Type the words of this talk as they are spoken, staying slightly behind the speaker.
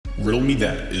Riddle Me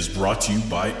That is brought to you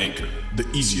by Anchor, the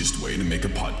easiest way to make a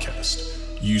podcast.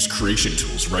 Use creation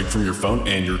tools right from your phone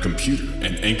and your computer,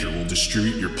 and Anchor will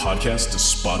distribute your podcast to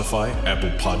Spotify, Apple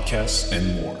Podcasts,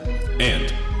 and more.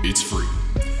 And it's free.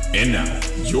 And now,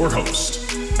 your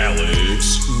host,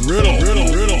 Alex Riddle.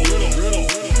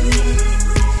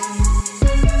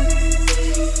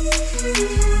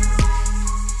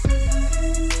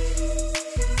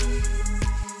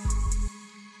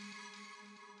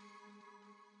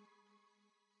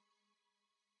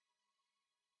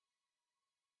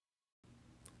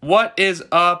 What is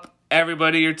up,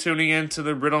 everybody? You're tuning in to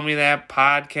the Riddle Me That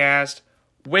podcast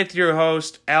with your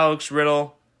host, Alex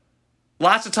Riddle.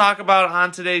 Lots to talk about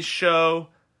on today's show.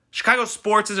 Chicago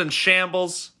sports is in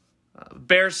shambles.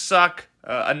 Bears suck.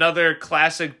 Another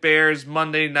classic Bears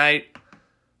Monday night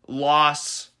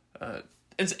loss.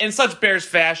 In such Bears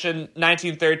fashion,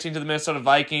 19-13 to the Minnesota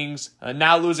Vikings.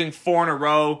 Now losing 4 in a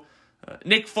row.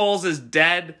 Nick Foles is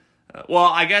dead. Well,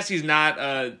 I guess he's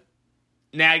not.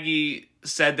 Nagy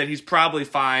said that he's probably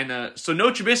fine. So no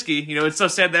Trubisky. It's so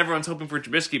sad that everyone's hoping for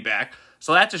Trubisky back.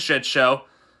 So that's a shit show.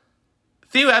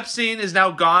 Theo Epstein is now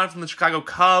gone from the Chicago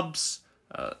Cubs.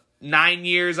 9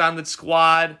 years on the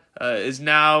squad. Is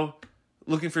now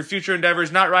looking for future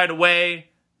endeavors. Not right away,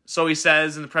 so he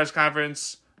says in the press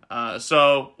conference.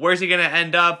 So where's he going to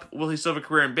end up? Will he still have a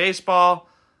career in baseball?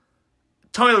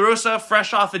 Tony La Russa,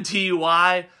 fresh off a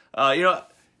DUI.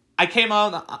 I came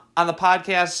out on the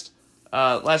podcast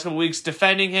last couple weeks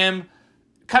defending him.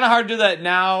 Kind of hard to do that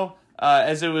now,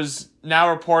 as it was now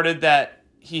reported that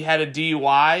he had a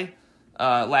DUI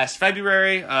last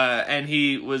February, and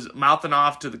he was mouthing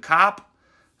off to the cop.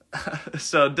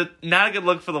 So not a good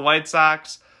look for the White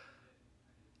Sox.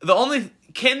 The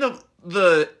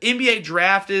NBA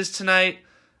draft is tonight.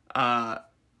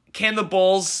 Can the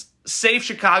Bulls save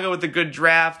Chicago with a good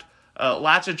draft?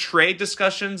 Lots of trade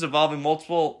discussions involving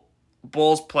multiple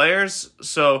Bulls players.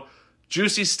 So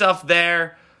juicy stuff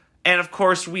there. And, of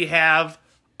course, we have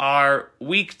our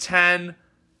Week 10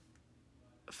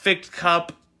 FICT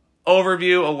Cup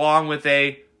overview along with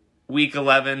a Week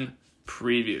 11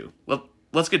 preview.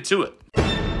 Let's get to it.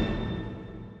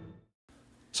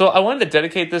 So I wanted to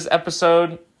dedicate this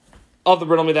episode of the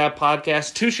Riddle Me That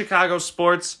podcast to Chicago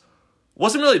sports.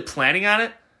 Wasn't really planning on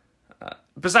it.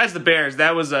 Besides the Bears,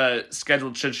 that was a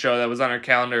scheduled shit show that was on our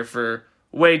calendar for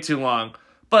way too long.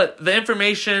 But the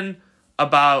information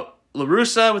about La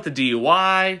Russa with the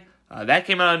DUI, that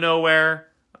came out of nowhere.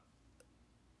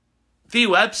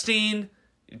 Theo Epstein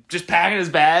just packing his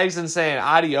bags and saying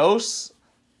adios.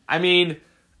 I mean,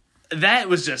 that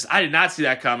was just, I did not see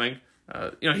that coming.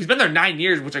 He's been there 9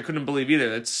 years, which I couldn't believe either.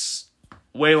 That's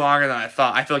way longer than I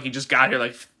thought. I feel like he just got here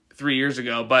like 3 years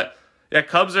ago. But yeah,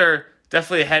 Cubs are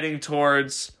definitely heading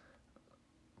towards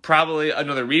probably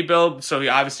another rebuild. So he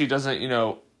obviously doesn't,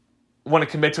 want to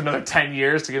commit to another 10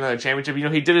 years to get another championship.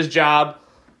 He did his job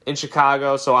in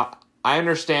Chicago, so I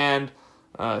understand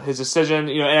his decision.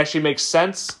 It actually makes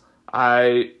sense.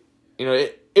 It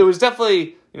was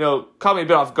definitely, caught me a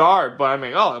bit off guard, but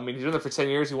he's been there for 10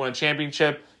 years. He won a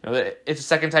championship. It's the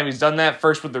second time he's done that,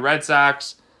 first with the Red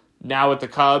Sox, now with the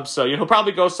Cubs. So, he'll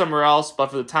probably go somewhere else, but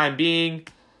for the time being,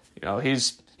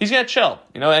 he's going to chill,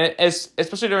 and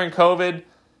especially during COVID,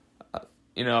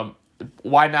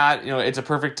 why not? It's a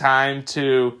perfect time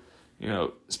to,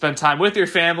 spend time with your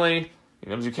family,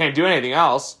 because you can't do anything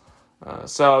else.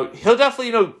 So he'll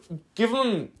definitely, give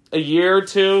him a year or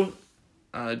two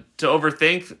to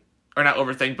overthink, or not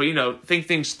overthink, but, think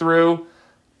things through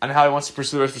on how he wants to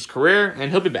pursue the rest of his career, and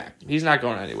he'll be back. He's not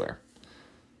going anywhere.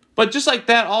 But just like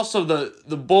that, also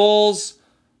the Bulls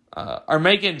are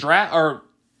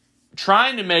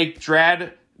trying to make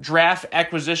draft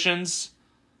acquisitions,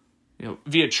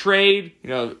 via trade.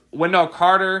 Wendell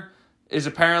Carter is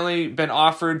apparently been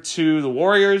offered to the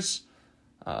Warriors,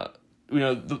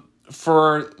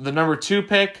 for the number 2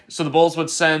 pick. So the Bulls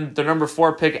would send the number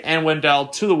 4 pick and Wendell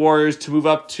to the Warriors to move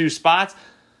up 2 spots.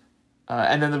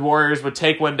 And then the Warriors would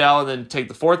take Wendell and then take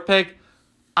the 4th pick.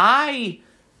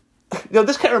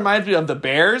 This kind of reminds me of the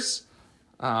Bears.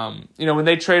 When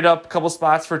they trade up a couple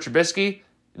spots for Trubisky.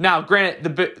 Now, granted,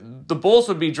 the Bulls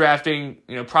would be drafting,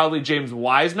 probably James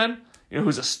Wiseman,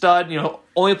 who's a stud,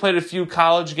 only played a few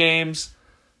college games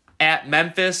at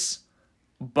Memphis.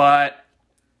 But,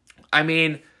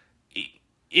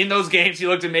 in those games, he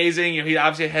looked amazing. He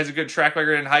obviously has a good track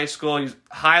record in high school. He's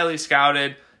highly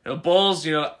scouted. Bulls,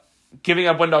 giving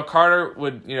up Wendell Carter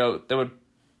would, they would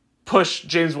push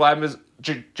James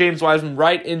Wiseman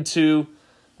right into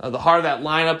the heart of that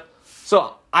lineup.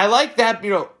 So I like that,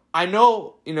 I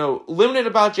know, limited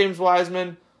about James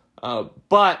Wiseman,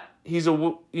 but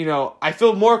I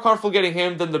feel more comfortable getting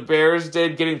him than the Bears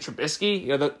did getting Trubisky.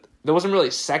 That wasn't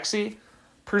really sexy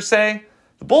per se.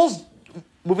 The Bulls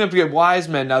moving up to get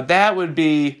Wiseman. Now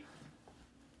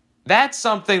that's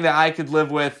something that I could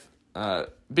live with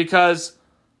because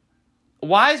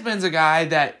Wiseman's a guy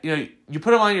that you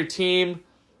put him on your team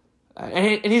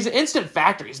and he's an instant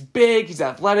factor. He's big, he's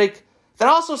athletic. That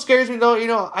also scares me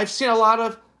though. I've seen a lot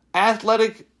of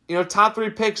athletic top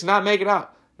 3 picks not make it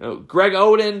out. Greg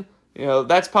Oden,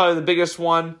 that's probably the biggest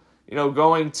one,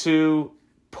 going to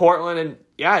Portland, and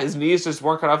yeah, his knees just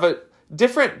weren't cut off. A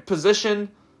different position.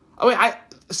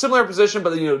 Similar position,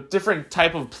 but different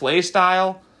type of play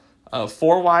style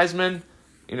for Wiseman.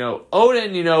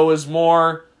 Oden, was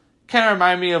more kind of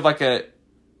remind me of like a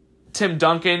Tim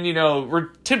Duncan.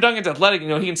 Where Tim Duncan's athletic, he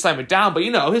can slam it down, but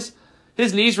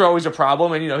his knees were always a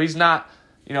problem, and he's not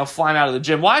flying out of the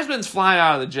gym. Wiseman's flying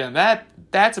out of the gym.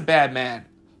 That's a bad man.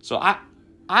 So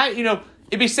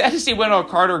it'd be sad to see Wendell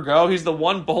Carter go. He's the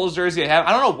one Bulls jersey I have.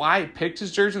 I don't know why I picked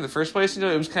his jersey in the first place.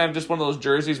 It was kind of just one of those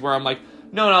jerseys where I'm like,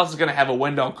 no one else is going to have a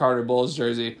Wendell Carter Bulls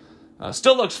jersey.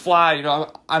 Still looks fly.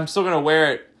 I'm still going to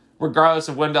wear it regardless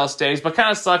of Wendell stays. But kind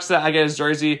of sucks that I get his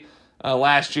jersey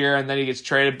last year and then he gets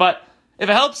traded. But if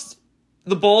it helps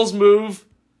the Bulls move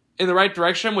in the right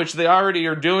direction, which they already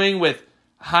are doing with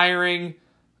hiring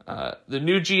the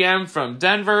new GM from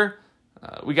Denver,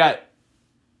 we got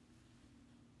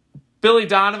Billy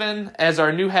Donovan as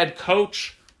our new head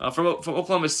coach from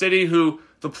Oklahoma City, who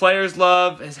the players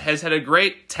love, has had a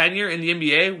great tenure in the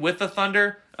NBA with the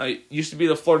Thunder. Used to be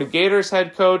the Florida Gators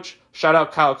head coach. Shout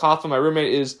out Kyle Coughlin. My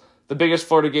roommate is the biggest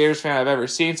Florida Gators fan I've ever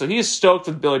seen. So he's stoked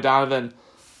with Billy Donovan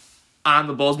on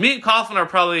the Bulls. Me and Coughlin are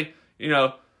probably,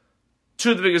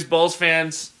 two of the biggest Bulls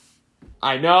fans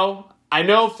I know. I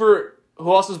know for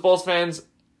who else is Bulls fans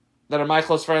that are my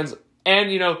close friends. And,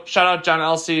 shout out John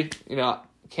Elsey.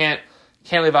 Can't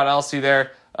leave out Elsey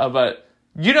there. But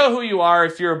you know who you are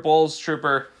if you're a Bulls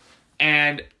trooper.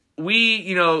 And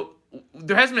we,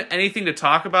 there hasn't been anything to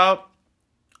talk about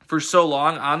for so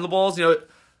long on the Bulls.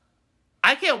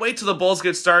 I can't wait till the Bulls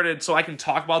get started so I can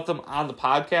talk about them on the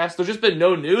podcast. There's just been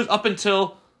no news up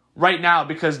until right now,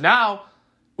 because now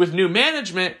with new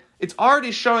management, it's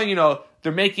already showing,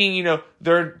 they're making,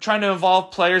 they're trying to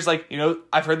involve players like,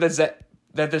 I've heard that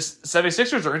the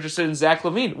 76ers are interested in Zach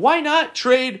LaVine. Why not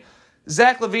trade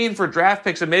Zach LaVine for draft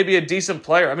picks and maybe a decent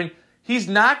player? He's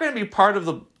not going to be part of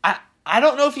the... I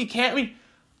don't know if he can't.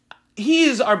 He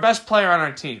is our best player on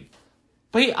our team.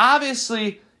 But he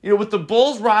obviously, with the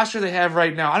Bulls roster they have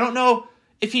right now, I don't know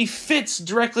if he fits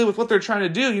directly with what they're trying to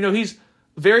do. He's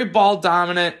very ball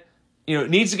dominant,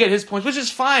 needs to get his points, which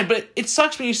is fine. But it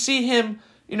sucks when you see him,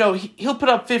 he'll put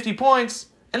up 50 points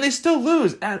and they still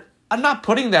lose. And I'm not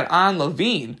putting that on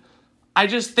LaVine. I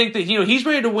just think that, he's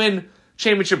ready to win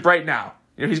championship right now.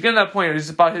 He's getting to that point where he's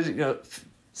about his,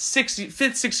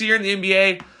 fifth, sixth year in the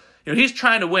NBA. He's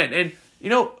trying to win. And,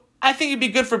 I think it'd be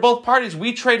good for both parties.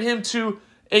 We trade him to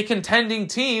a contending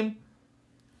team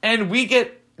and we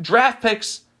get draft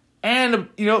picks and,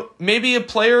 maybe a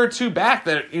player or two back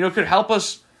that, could help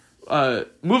us move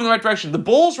in the right direction. The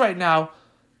Bulls right now,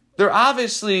 they're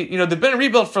obviously, they've been a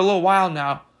rebuild for a little while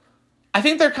now. I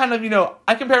think they're kind of,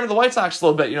 I compare them to the White Sox a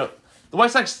little bit. The White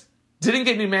Sox didn't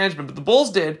get new management, but the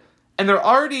Bulls did. And they're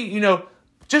already,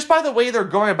 just by the way they're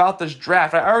going about this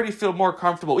draft, I already feel more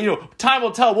comfortable. Time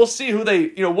will tell. We'll see who they,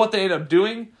 what they end up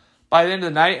doing by the end of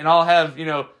the night. And I'll have,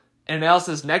 an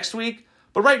analysis next week.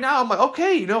 But right now I'm like,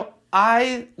 okay,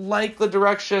 I like the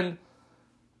direction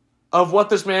of what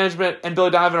this management and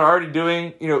Billy Donovan are already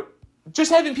doing.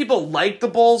 Just having people like the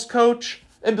Bulls coach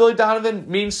and Billy Donovan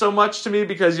means so much to me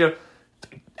because,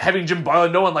 having Jim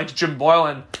Boylan, no one liked Jim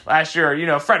Boylan last year.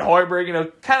 Fred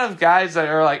Hoiberg, kind of guys that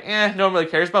are like, no one really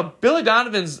cares about. Billy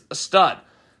Donovan's a stud.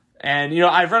 And,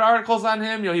 I've read articles on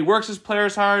him. He works his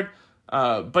players hard,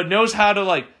 but knows how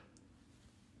to,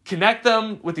 connect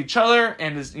them with each other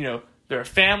and is, they're a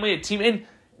family, a team. And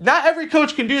not every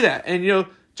coach can do that. And,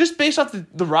 just based off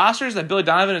the rosters that Billy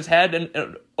Donovan has had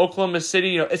in Oklahoma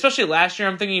City, especially last year,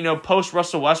 I'm thinking, post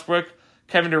Russell Westbrook,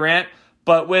 Kevin Durant,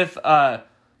 but with,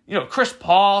 Chris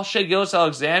Paul, Shai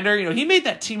Gilgeous-Alexander, he made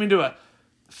that team into a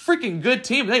freaking good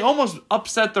team. They almost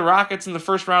upset the Rockets in the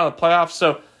first round of the playoffs.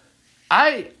 So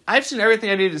I've seen everything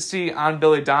I needed to see on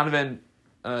Billy Donovan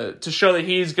to show that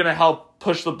he's going to help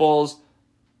push the Bulls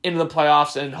into the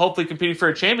playoffs and hopefully competing for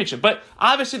a championship. But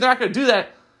obviously they're not going to do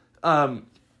that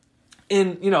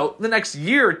in, the next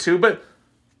year or two. But,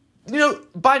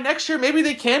 by next year, maybe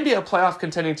they can be a playoff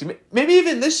contending team. Maybe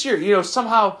even this year,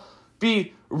 somehow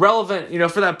be relevant,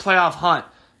 for that playoff hunt,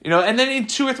 and then in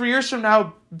 2 or 3 years from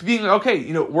now being like,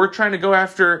 okay, we're trying to go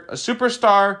after a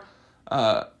superstar,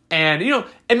 And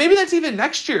maybe that's even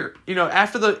next year,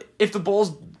 if the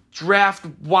Bulls draft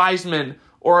Wiseman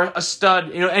or a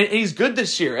stud, and he's good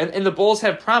this year, and the Bulls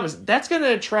have promise, that's going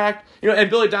to attract, and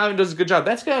Billy Donovan does a good job.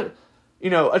 That's going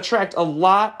to, attract a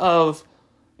lot of,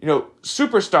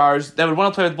 superstars that would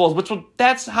want to play with the Bulls,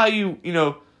 that's how you,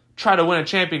 try to win a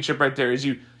championship right there, is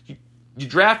you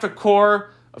draft a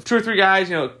core of 2 or 3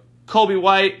 guys, Kobe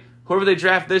White, whoever they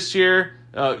draft this year,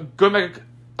 going back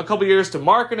a couple years to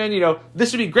Markkanen,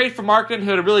 this would be great for Markkanen, who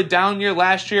had a really down year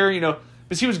last year,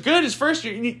 because he was good his first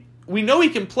year. We know he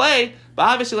can play, but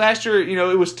obviously last year,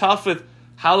 it was tough with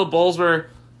how the Bulls were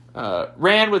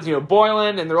ran with,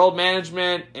 Boylen and their old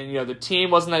management, and, the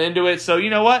team wasn't that into it. So, you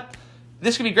know what?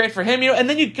 This could be great for him, and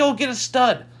then you go get a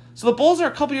stud. So the Bulls are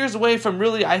a couple years away from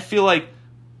really, I feel like,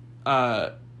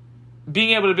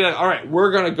 being able to be like, all right,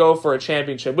 we're going to go for a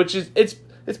championship, which is,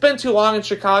 it's been too long in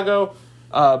Chicago.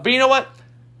 But you know what?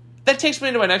 That takes me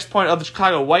into my next point of the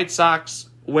Chicago White Sox,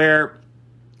 where,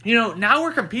 now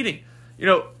we're competing.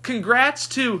 Congrats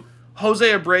to Jose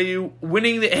Abreu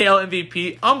winning the AL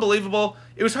MVP. Unbelievable.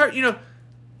 It was hard,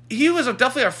 he was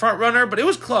definitely a front runner, but it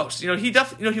was close.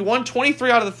 He won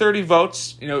 23 out of the 30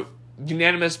 votes,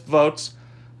 unanimous votes.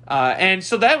 And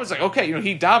so that was like, okay,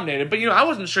 he dominated. But, I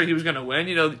wasn't sure he was going to win.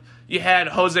 You had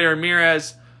Jose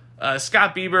Ramirez,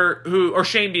 Shane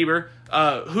Bieber,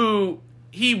 who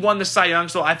he won the Cy Young.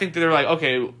 So I think that they're like,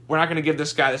 okay, we're not going to give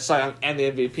this guy the Cy Young and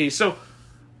the MVP. So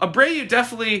Abreu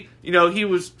definitely, he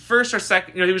was first or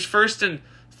second. He was first in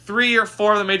 3 or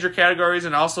 4 of the major categories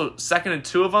and also second in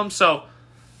 2 of them. So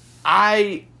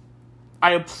I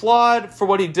applaud for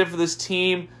what he did for this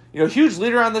team. Huge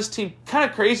leader on this team. Kind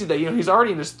of crazy that, he's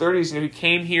already in his 30s. He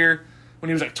came here when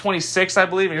he was like 26, I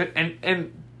believe.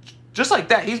 And just like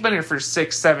that, he's been here for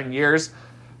 6-7 years.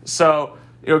 So,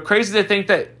 crazy to think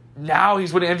that now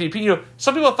he's winning MVP.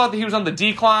 Some people thought that he was on the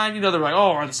decline. They're like,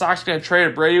 oh, are the Sox going to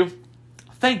trade Abreu?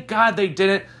 Thank God they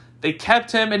didn't. They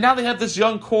kept him. And now they have this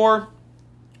young core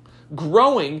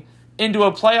growing into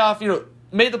a playoff.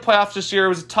 Made the playoffs this year. It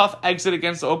was a tough exit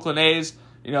against the Oakland A's.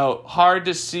 Hard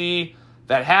to see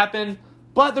that happen,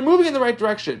 but they're moving in the right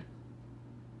direction.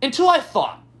 Until I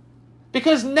thought.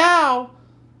 Because now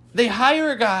they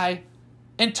hire a guy,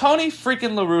 Tony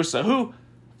freaking La Russa, who,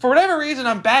 for whatever reason,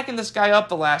 I'm backing this guy up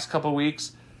the last couple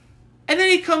weeks, and then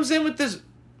he comes in with this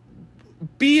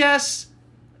BS,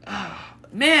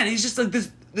 he's just like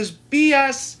this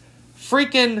BS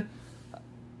freaking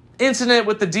incident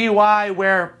with the DUI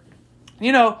where,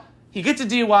 he gets a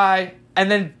DUI, and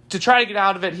then to try to get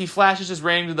out of it, he flashes his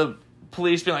ring to the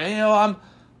police, being like,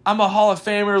 I'm a Hall of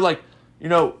Famer, like,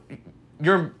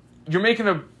 you're making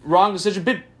a wrong decision.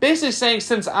 But basically saying,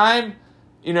 since I'm,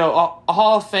 a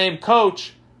Hall of Fame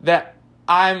coach, that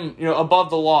I'm, above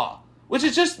the law. Which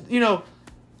is just,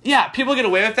 people get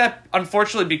away with that,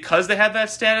 unfortunately, because they have that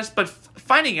status. But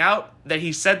finding out that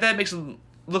he said that makes him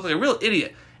look like a real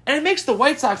idiot. And it makes the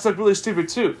White Sox look really stupid,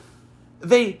 too.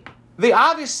 They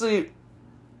obviously,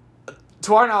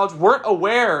 to our knowledge, weren't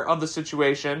aware of the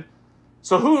situation.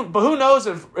 So who knows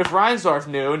if Reinsdorf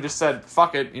knew and just said,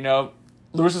 fuck it,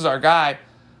 Lewis is our guy.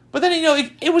 But then,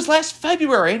 it was last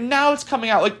February, and now it's coming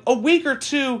out like a week or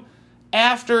 2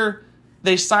 after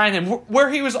they signed him, where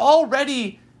he was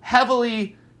already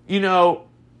heavily,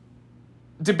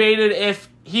 debated if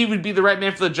he would be the right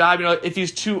man for the job, if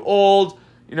he's too old,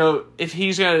 if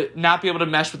he's going to not be able to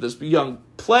mesh with his young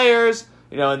players,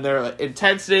 and their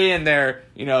intensity and their,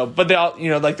 but they all,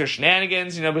 like their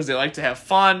shenanigans, because they like to have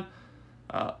fun.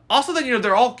 Also, that,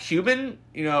 they're all Cuban,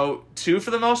 too,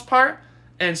 for the most part.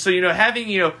 And so,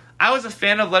 having, I was a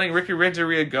fan of letting Ricky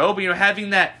Renteria go, but,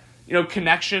 having that,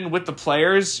 connection with the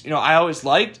players, I always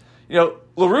liked. La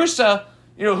Russa,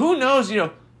 who knows,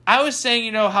 I was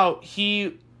saying, how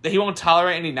he won't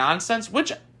tolerate any nonsense,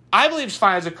 which I believe is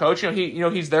fine as a coach.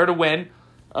 He's there to win.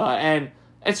 And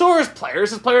so are his players.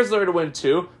 His players are there to win,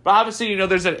 too. But obviously,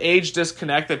 there's an age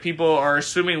disconnect that people are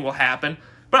assuming will happen.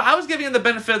 But I was giving him the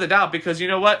benefit of the doubt because, you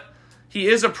know what? He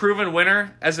is a proven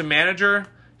winner as a manager.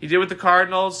 He did with the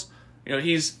Cardinals.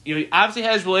 He obviously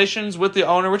has relations with the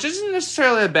owner, which isn't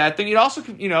necessarily a bad thing. It also,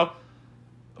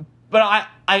 but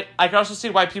I can also see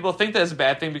why people think that is a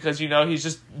bad thing because, he's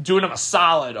just doing them a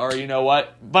solid or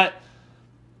what. But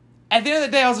at the end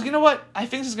of the day, I was like, you know what? I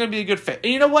think this is going to be a good fit.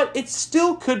 And you know what? It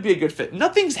still could be a good fit.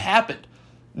 Nothing's happened.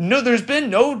 No, there's been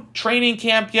no training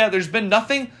camp yet. There's been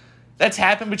nothing that's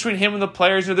happened between him and the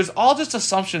players. There's all just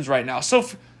assumptions right now. So,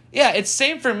 it's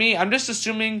same for me. I'm just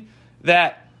assuming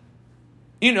that,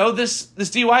 this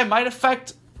DUI might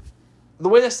affect the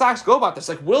way the Sox go about this.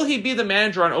 Like, will he be the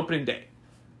manager on opening day?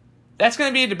 That's going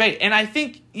to be a debate. And I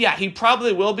think, he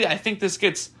probably will be. I think this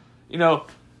gets,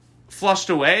 flushed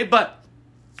away, but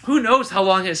who knows how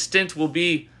long his stint will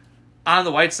be on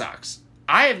the White Sox.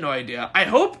 I have no idea. I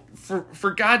hope,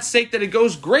 for God's sake, that it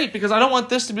goes great, because I don't want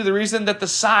this to be the reason that the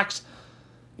Sox,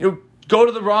 go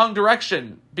to the wrong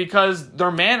direction because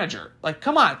their manager. Like,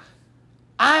 come on.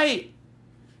 I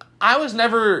was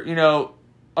never,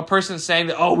 a person saying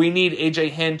that, oh, we need AJ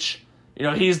Hinch.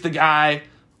 He's the guy.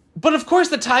 But of course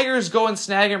the Tigers go and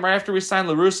snag him right after we sign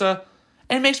La Russa.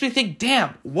 And it makes me think,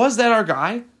 damn, was that our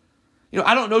guy?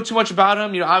 I don't know too much about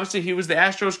him. Obviously he was the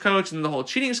Astros coach and the whole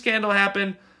cheating scandal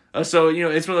happened. So,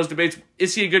 it's one of those debates.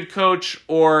 Is he a good coach,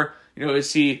 or,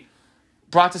 is he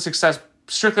brought to success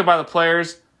strictly by the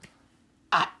players?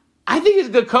 I think he's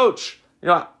a good coach.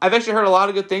 I've actually heard a lot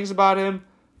of good things about him.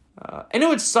 And it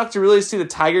would suck to really see the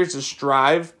Tigers just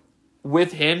strive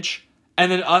with Hinch,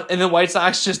 and then White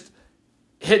Sox just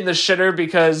hitting the shitter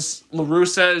because La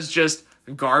Russa is just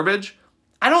garbage.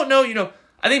 I don't know.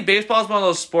 I think baseball is one of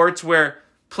those sports where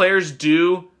players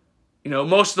do,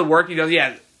 most of the work.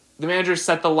 The managers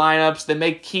set the lineups, they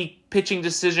make key pitching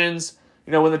decisions,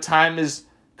 when the time is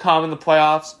come in the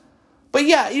playoffs. But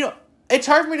yeah, it's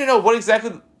hard for me to know what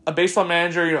exactly a baseball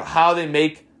manager, how they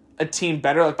make a team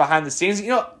better, like behind the scenes.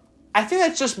 I think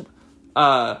that's just,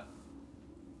 I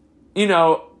think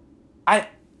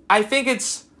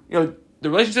it's, the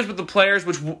relationships with the players,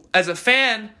 which as a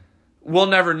fan, we'll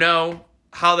never know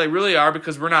how they really are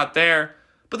because we're not there.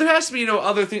 But there has to be,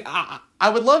 other things. I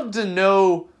would love to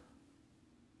know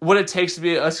what it takes to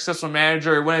be a successful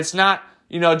manager when it's not,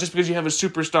 just because you have a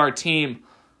superstar team.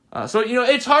 So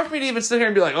it's hard for me to even sit here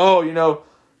and be like, oh,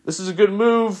 this is a good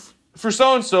move for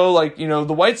so-and-so, like,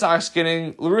 the White Sox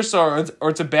getting La Russa,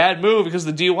 or it's a bad move because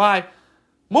of the DUI.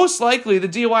 Most likely, the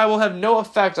DUI will have no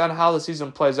effect on how the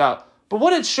season plays out. But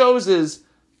what it shows is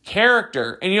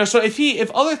character. And, so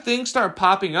if other things start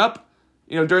popping up,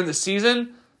 during the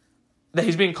season that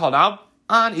he's being called out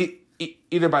on,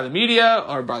 either by the media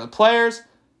or by the players,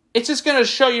 it's just going to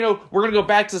show, we're going to go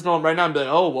back to this moment right now and be like,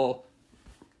 oh, well,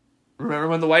 remember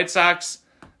when the White Sox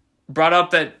brought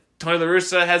up that Tony La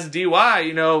Russa has a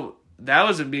DUI, that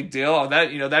was a big deal.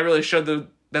 That really showed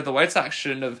that the White Sox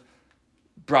shouldn't have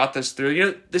brought this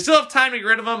through. They still have time to get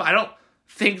rid of him. I don't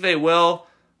think they will.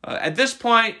 At this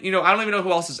point, I don't even know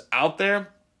who else is out there.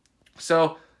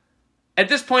 So at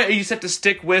this point, you just have to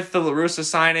stick with the La Russa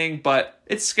signing, but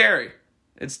it's scary.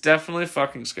 It's definitely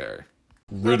fucking scary.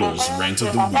 Riddle's Rant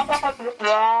of the Week.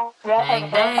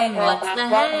 Bang, bang, what's the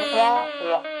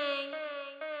hang?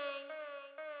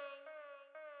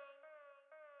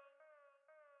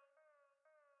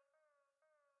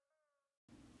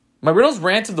 My Riddle's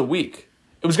Rant of the Week.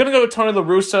 It was going to go to Tony La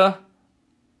Russa,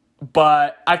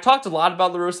 but I've talked a lot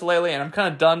about La Russa lately, and I'm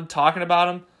kind of done talking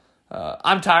about him.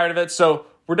 I'm tired of it, so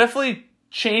we're definitely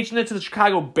changing it to the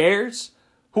Chicago Bears,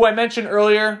 who I mentioned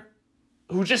earlier,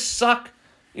 who just suck.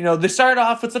 They started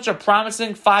off with such a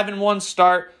promising 5-1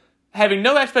 start, having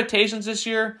no expectations this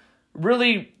year,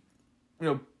 really,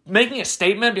 making a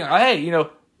statement, being like, hey,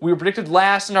 we were predicted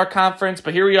last in our conference,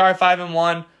 but here we are,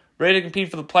 5-1, ready to compete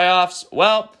for the playoffs.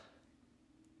 Well,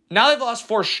 now they've lost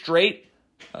 4 straight,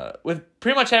 with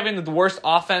pretty much having the worst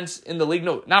offense in the league.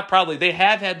 No, not probably. They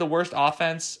have had the worst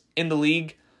offense in the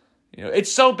league.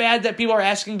 It's so bad that people are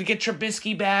asking to get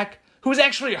Trubisky back, who was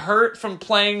actually hurt from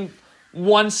playing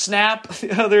one snap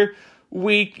the other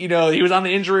week. He was on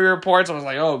the injury reports. I was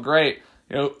like, oh, great.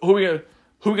 Who we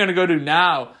gonna go to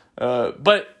now?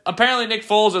 But apparently Nick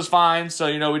Foles is fine, so,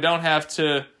 we don't have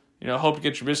to, hope to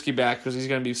get Trubisky back because he's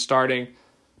going to be starting.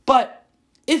 But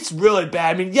it's really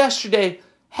bad. I mean, yesterday,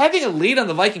 having a lead on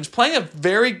the Vikings, playing a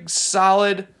very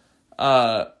solid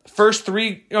first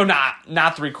three,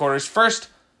 not 3 quarters, first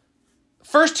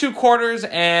 2 quarters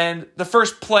and the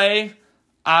first play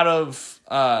out of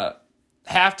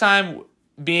halftime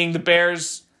being the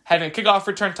Bears having a kickoff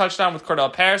return touchdown with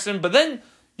Cordell Patterson. But then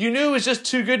you knew it was just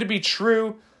too good to be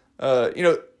true.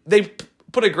 They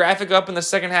put a graphic up in the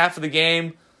second half of the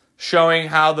game showing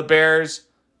how the Bears,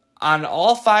 on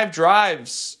all 5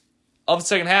 drives of the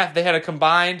second half, they had a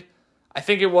combined, I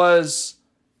think it was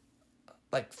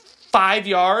like 5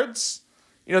 yards.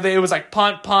 It was like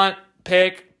punt,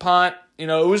 pick, punt. It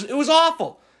was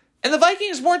awful. And the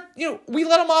Vikings weren't, we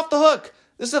let them off the hook.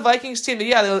 This is a Vikings team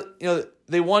that,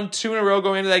 they won 2 in a row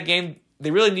going into that game.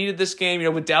 They really needed this game,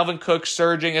 with Dalvin Cook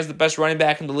surging as the best running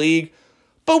back in the league.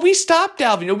 But we stopped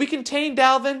Dalvin. We contained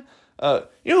Dalvin.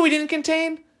 Who we didn't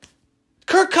contain?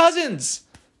 Kirk Cousins.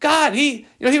 God, he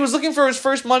was looking for his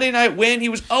first Monday night win. He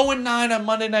was 0-9 on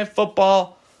Monday Night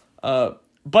Football.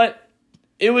 But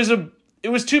it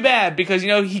was too bad because,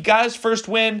 he got his first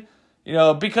win,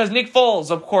 because Nick Foles,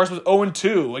 of course, was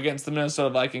 0-2 against the Minnesota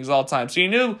Vikings all time. So you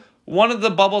knew one of the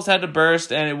bubbles had to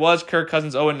burst, and it was Kirk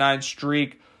Cousins' 0-9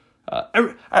 streak.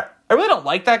 I really don't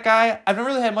like that guy. I've never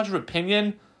really had much of an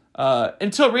opinion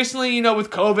until recently, with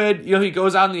COVID. He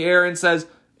goes out in the air and says,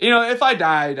 if I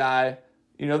die, I die.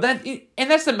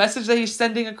 And that's the message that he's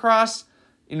sending across,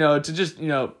 to just,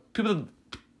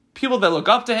 people that look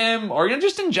up to him, or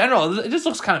just in general. It just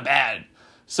looks kind of bad.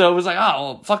 So it was like, oh,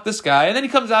 well, fuck this guy. And then he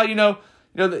comes out,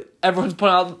 everyone's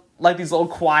putting out like these little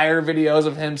choir videos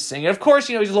of him singing. Of course,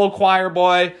 he's a little choir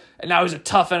boy, and now he's a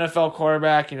tough NFL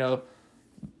quarterback.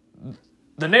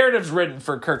 The narrative's written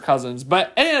for Kirk Cousins. But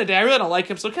at the end of the day, I really don't like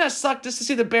him. So it kind of sucked just to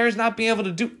see the Bears not being able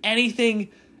to do anything.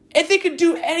 If they could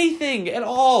do anything at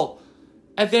all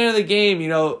at the end of the game,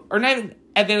 or not even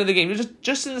at the end of the game,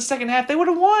 just in the second half, they would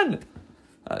have won.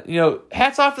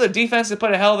 Hats off to the defense. They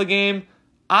played a hell of a game.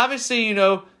 Obviously,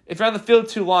 if you're on the field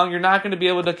too long, you're not going to be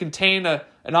able to contain an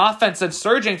offense that's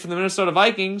surging from the Minnesota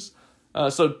Vikings.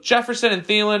 So Jefferson and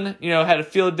Thielen, had a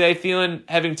field day. Thielen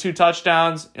having 2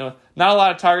 touchdowns. Not a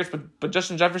lot of targets, but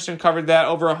Justin Jefferson covered that,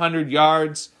 over 100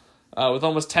 yards with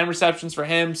almost 10 receptions for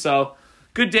him. So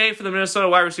good day for the Minnesota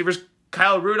wide receivers.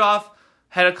 Kyle Rudolph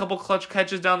had a couple clutch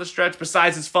catches down the stretch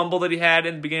besides his fumble that he had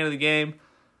in the beginning of the game.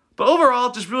 But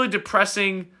overall, just really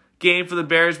depressing game for the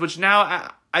Bears, which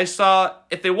now I saw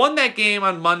if they won that game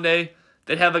on Monday,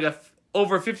 they'd have like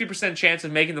over a 50% chance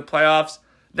of making the playoffs.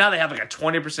 Now they have like a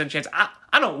 20% chance.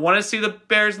 I don't want to see the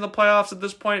Bears in the playoffs at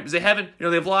this point because they haven't,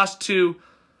 they've lost to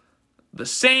the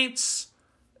Saints.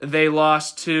 They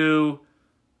lost to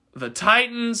the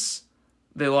Titans.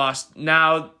 They lost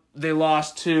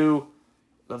to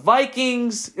the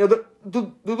Vikings. They're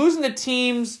losing to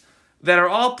teams that are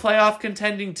all playoff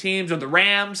contending teams, or the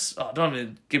Rams. Oh, don't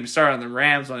even get me started on the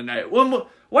Rams one night.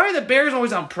 Why are the Bears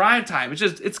always on prime time?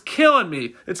 It's killing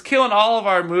me. It's killing all of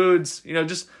our moods.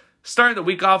 Just starting the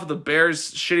week off with the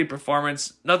Bears' shitty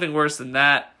performance. Nothing worse than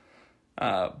that.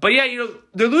 But yeah,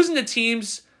 they're losing to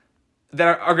teams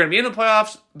that are going to be in the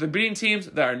playoffs. They're beating teams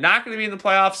that are not going to be in the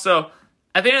playoffs. So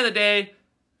at the end of the day,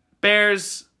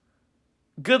 Bears,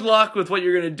 good luck with what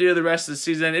you're going to do the rest of the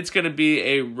season. It's going to be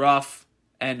a rough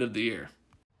end of the year.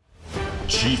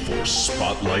 GeForce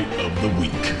Spotlight of the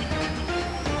Week.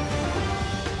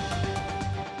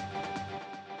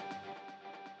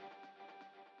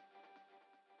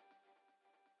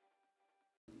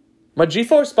 My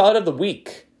GeForce Spotlight of the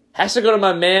Week has to go to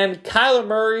my man Kyler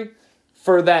Murray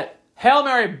for that Hail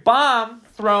Mary bomb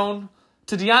thrown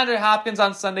to DeAndre Hopkins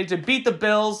on Sunday to beat the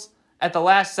Bills at the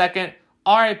last second.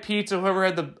 RIP to whoever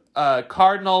had the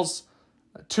Cardinals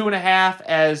 2.5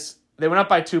 as they went up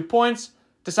by 2 points,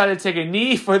 decided to take a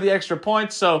knee for the extra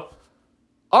points. So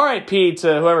RIP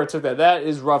to whoever took that. That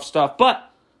is rough stuff.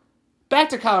 But back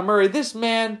to Kyler Murray. This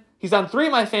man, he's on 3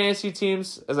 of my fantasy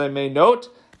teams, as I may note.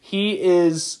 He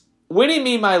is winning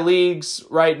me my leagues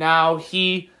right now.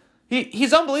 He's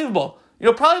unbelievable.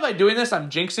 Probably by doing this, I'm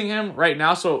jinxing him right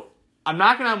now. So I'm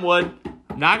knocking on wood.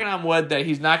 That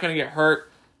he's not going to get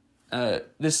hurt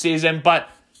this season. But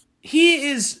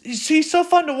he's so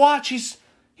fun to watch. He's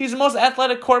the most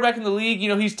athletic quarterback in the league.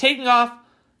 He's taking off,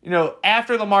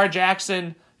 after Lamar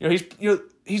Jackson.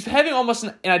 He's having almost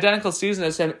an identical season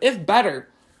as him, if better.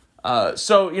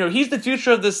 So he's the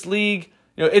future of this league.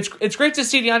 It's great to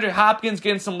see DeAndre Hopkins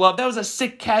getting some love. That was a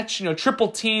sick catch. Triple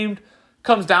teamed,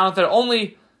 comes down with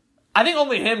it. I think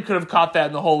only him could have caught that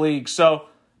in the whole league. So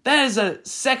that is a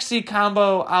sexy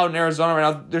combo out in Arizona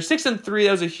right now. They're 6-3.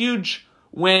 That was a huge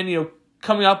win.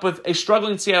 Coming up with a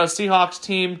struggling Seattle Seahawks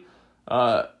team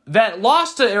that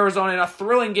lost to Arizona in a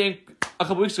thrilling game a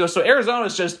couple weeks ago. So Arizona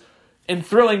is just in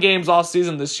thrilling games all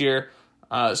season this year.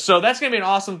 So that's going to be an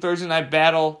awesome Thursday night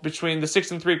battle between the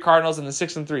 6-3 Cardinals and the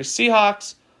 6-3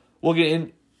 Seahawks. We'll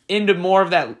get into more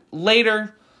of that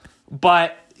later.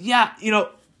 But yeah,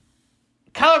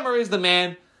 Kyler Murray is the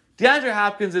man. DeAndre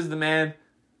Hopkins is the man.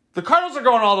 The Cardinals are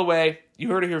going all the way. You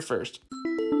heard it here first.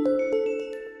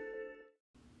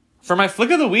 For my flick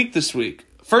of the week this week,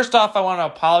 first off, I want to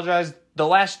apologize. The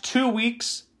last 2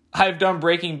 weeks, I've done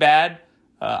Breaking Bad.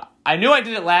 I knew I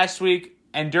did it last week,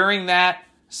 and during that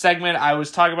segment, I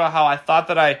was talking about how I thought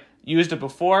that I used it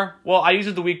before. Well, I used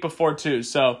it the week before, too.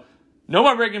 So, no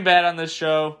more Breaking Bad on this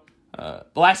show. The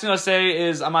last thing I'll say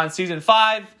is I'm on season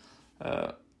 5,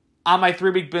 on my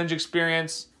 3-week binge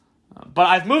experience. But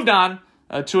I've moved on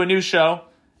to a new show,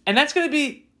 and that's going to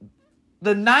be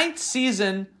the 9th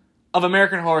season of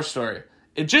American Horror Story.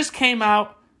 It just came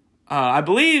out, I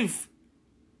believe,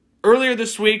 earlier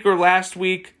this week or last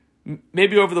week,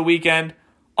 maybe over the weekend.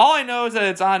 All I know is that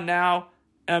it's on now,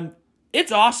 and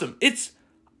it's awesome.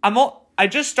 I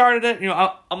just started it.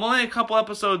 I'm only a couple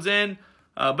episodes in,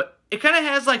 but it kind of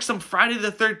has like some Friday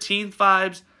the 13th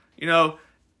vibes.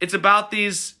 it's about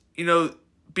these,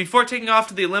 before taking off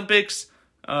to the Olympics,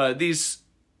 these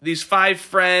 5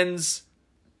 friends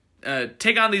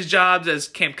take on these jobs as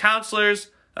camp counselors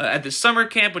at this summer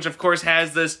camp, which of course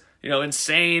has this,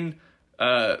 insane,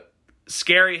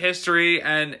 scary history.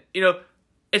 And,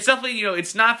 it's definitely,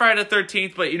 it's not Friday the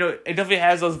 13th, but, it definitely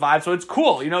has those vibes. So it's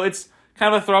cool. It's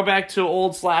kind of a throwback to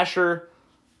old slasher,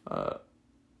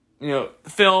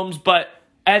 films. But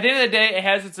at the end of the day, it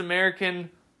has its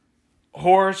American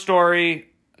horror story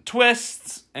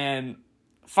twists and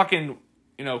fucking,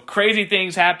 crazy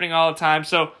things happening all the time.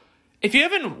 So if you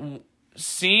haven't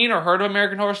seen or heard of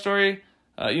American Horror Story,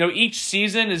 each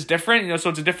season is different, so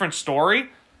it's a different story.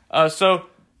 So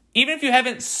even if you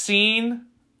haven't seen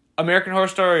American Horror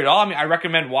Story at all, I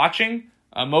recommend watching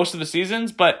most of the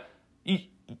seasons, but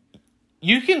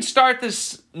you can start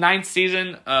this 9th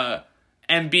season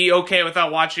and be okay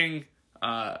without watching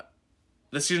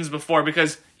the seasons before,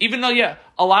 because even though,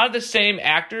 a lot of the same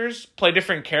actors play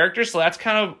different characters, so that's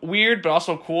kind of weird, but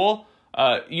also cool,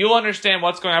 you'll understand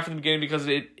what's going on from the beginning because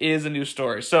it is a new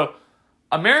story. So,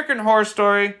 American Horror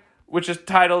Story, which is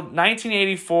titled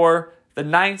 1984, the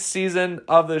 9th season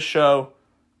of the show,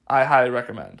 I highly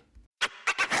recommend.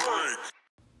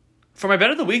 For my bet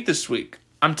of the week this week,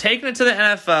 I'm taking it to the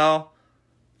NFL.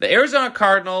 The Arizona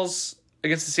Cardinals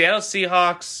against the Seattle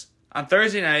Seahawks on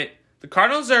Thursday night. The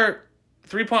Cardinals are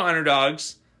 3-point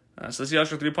underdogs, so the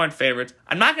Seahawks are 3-point favorites.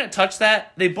 I'm not going to touch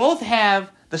that. They both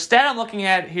have, the stat I'm looking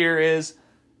at here is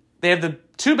they have the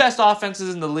 2 best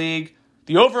offenses in the league.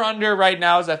 The over-under right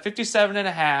now is at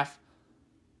 57.5.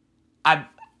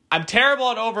 I'm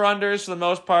terrible at over-unders for the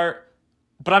most part,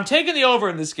 but I'm taking the over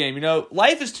in this game.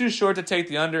 Life is too short to take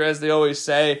the under, as they always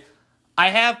say. I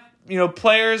have,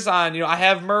 players on, I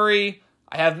have Murray,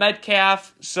 I have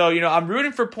Metcalf, so, I'm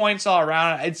rooting for points all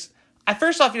around.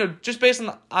 First off, just based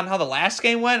on how the last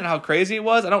game went and how crazy it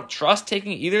was, I don't trust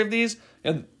taking either of these.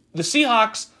 The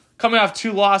Seahawks, coming off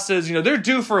 2 losses, they're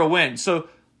due for a win. So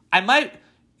I might,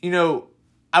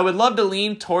 I would love to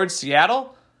lean towards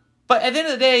Seattle. But at the end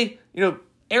of the day,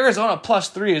 Arizona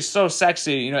 +3 is so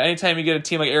sexy. Anytime you get a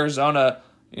team like Arizona,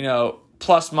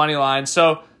 plus money line.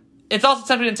 So it's also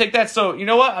tempting to take that. So you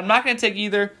know what? I'm not going to take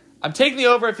either. I'm taking the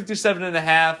over at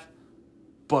 57.5.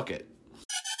 Book it.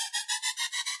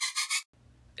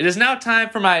 It is now time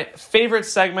for my favorite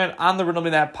segment on the Riddle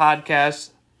Me That podcast,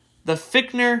 the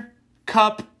Fichtner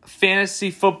Cup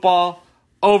Fantasy Football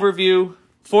Overview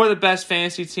for the best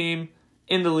fantasy team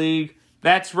in the league.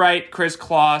 That's right, Chris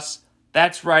Kloss.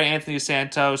 That's right, Anthony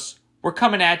Santos. We're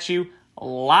coming at you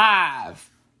live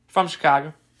from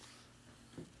Chicago.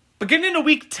 But getting into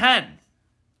Week 10.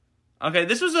 Okay,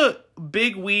 this was a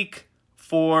big week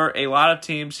for a lot of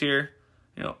teams here.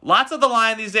 Lots of the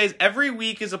line these days. Every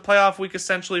week is a playoff week,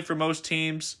 essentially, for most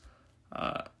teams.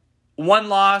 One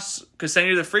loss could send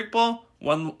you to the Freak Bowl.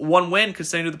 One win could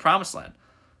send you to the Promised Land.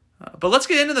 But let's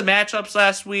get into the matchups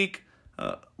last week.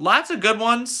 Lots of good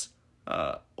ones.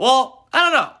 I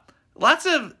don't know. Lots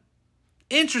of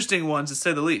interesting ones, to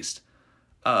say the least.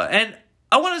 And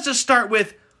I want to just start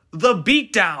with the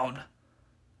beatdown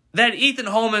that Ethan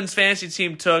Holman's fantasy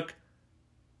team took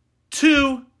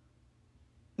to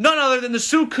none other than the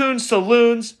Sukun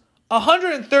Saloons.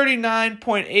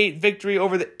 139.8 victory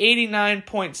over the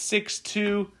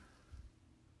 89.62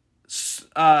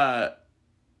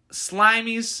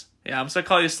 Slimies. Yeah, I'm just gonna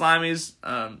call you Slimies.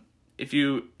 If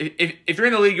you're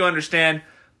in the league, you understand.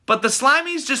 But the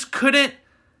Slimies just couldn't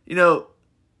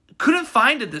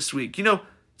find it this week.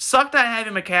 Sucked not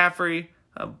having McCaffrey,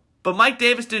 but Mike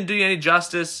Davis didn't do you any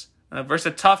justice versus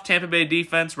a tough Tampa Bay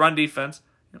defense, run defense.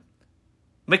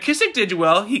 McKissick did you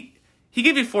well. He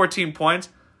gave you 14 points,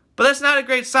 but that's not a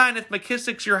great sign if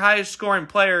McKissick's your highest scoring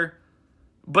player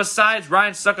besides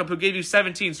Ryan Suckup, who gave you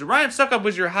 17. So Ryan Suckup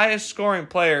was your highest scoring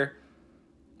player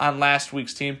on last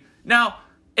week's team. Now,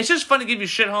 it's just fun to give you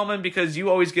shit, Holman, because you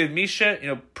always give me shit,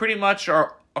 pretty much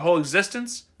our whole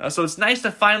existence. So it's nice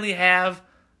to finally have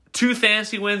 2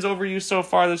 fantasy wins over you so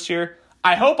far this year.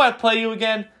 I hope I play you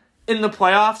again in the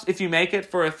playoffs if you make it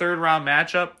for a 3rd round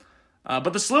matchup.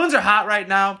 But the Saloons are hot right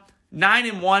now.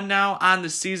 9-1 now on the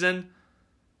season.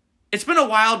 It's been a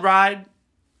wild ride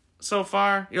so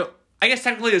far. I guess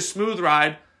technically a smooth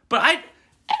ride. But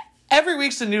every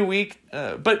week's a new week.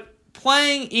 But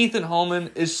playing Ethan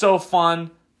Holman is so fun,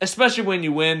 especially when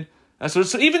you win. So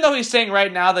even though he's saying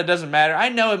right now that doesn't matter, I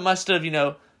know it must have,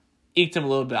 eked him a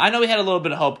little bit. I know he had a little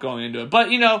bit of hope going into it. But,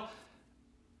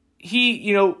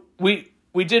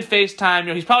 we did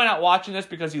FaceTime. He's probably not watching this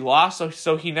because he lost,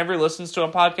 so he never listens to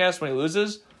a podcast when he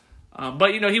loses.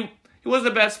 But he was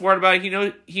the best sport about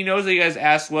it. He knows that you guys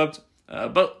ass whooped.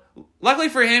 But luckily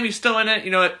for him, he's still in it.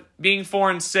 Being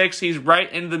 4-6, he's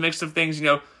right into the mix of things.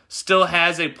 Still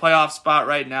has a playoff spot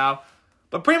right now,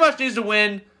 but pretty much needs to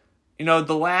win.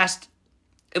 The last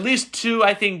at least 2,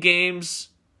 I think, games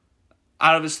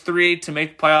out of his 3 to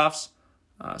make playoffs.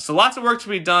 So lots of work to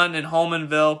be done in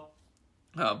Holmanville,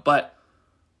 but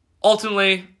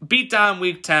ultimately beat down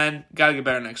Week 10. Got to get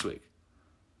better next week.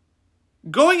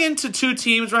 Going into 2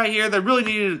 teams right here that really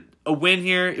needed a win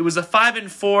here. It was a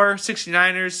 5-4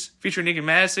 69ers featuring Nick and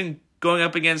Madison going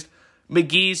up against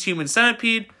McGee's Human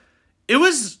Centipede. It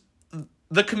was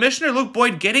the commissioner, Luke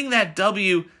Boyd, getting that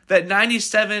W, that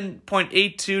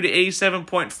 97.82 to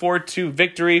 87.42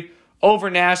 victory over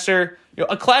Nassar.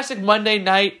 A classic Monday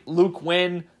night Luke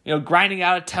win, grinding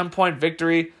out a 10-point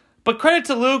victory. But credit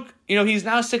to Luke, he's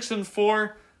now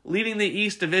 6-4, leading the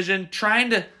East Division, trying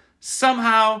to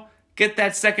somehow get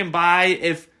that second bye.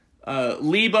 If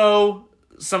Lebo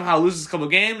somehow loses a couple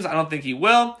games, I don't think he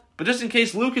will. But just in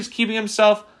case, Luke is keeping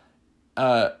himself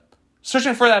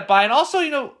searching for that bye, and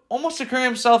also, almost securing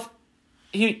himself.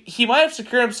 He might have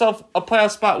secured himself a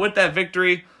playoff spot with that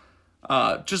victory.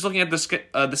 Just looking at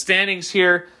the standings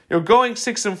here, going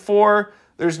 6-4.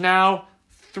 There's now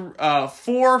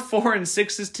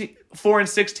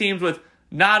 4-6 teams with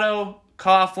Nato,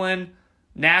 Coughlin,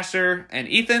 Nassar, and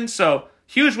Ethan. So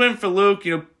huge win for Luke.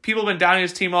 People have been downing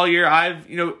his team all year. I've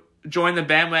joined the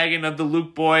bandwagon of the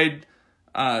Luke Boyd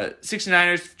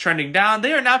 69ers trending down.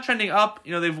 They are now trending up.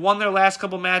 They've won their last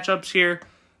couple matchups here.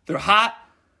 They're hot.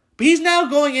 But he's now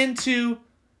going into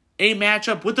a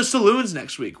matchup with the Saloons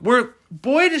next week, where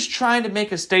Boyd is trying to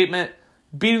make a statement,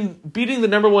 beating the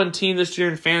number 1 team this year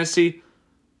in fantasy.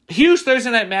 Huge Thursday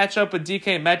night matchup with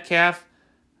DK Metcalf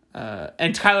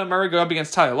and Kyler Murray go up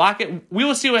against Tyler Lockett. We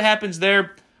will see what happens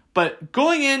there. But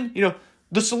going in,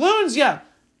 the Saloons,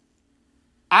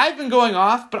 I've been going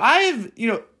off, but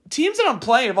teams that I'm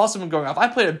playing have also been going off. I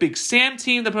played a Big Sam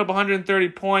team that put up 130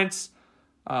 points.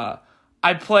 I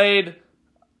played,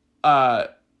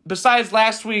 besides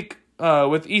last week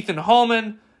with Ethan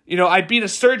Holman, I beat a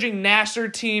surging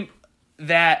Nassar team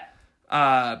that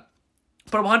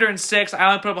put up 106. I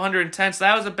only put up 110, so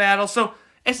that was a battle. So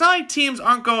it's not like teams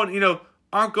aren't going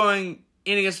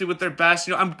in against me with their best.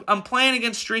 I'm playing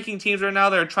against streaking teams right now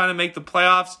that are trying to make the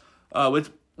playoffs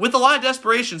with a lot of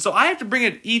desperation. So I have to bring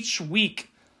it each week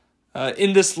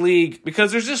in this league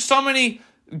because there's just so many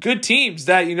good teams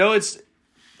that, it's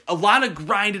a lot of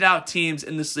grinded out teams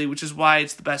in this league, which is why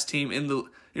it's the best team in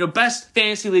the, best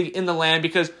fantasy league in the land,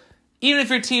 because even if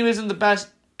your team isn't the best,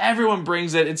 everyone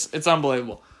brings it. It's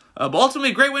unbelievable. But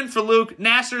ultimately, great win for Luke.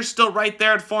 Nassar's still right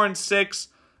there at 4-6,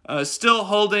 still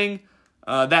holding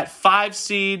that 5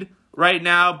 seed right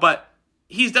now, but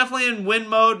he's definitely in win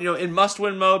mode, in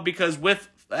must-win mode, because with,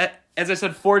 as I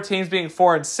said, 4 teams being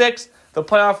 4-6, the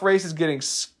playoff race is getting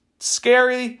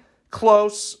scary,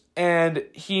 close, and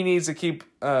he needs to keep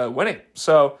winning.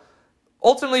 So,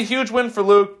 ultimately, huge win for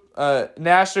Luke.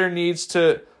 Nassar needs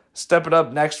to step it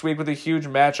up next week with a huge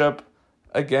matchup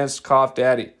against Cough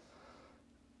Daddy.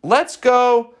 Let's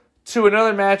go to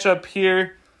another matchup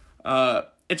here.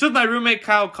 It's with my roommate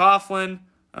Kyle Coughlin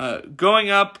going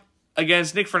up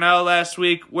against Nick Fernello last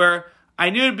week, where I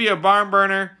knew it'd be a barn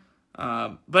burner,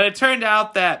 but it turned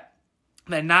out that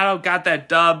Nato got that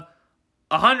dub,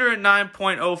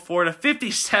 109.04 to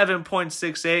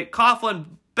 57.68. Coughlin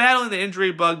battling the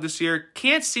injury bug this year,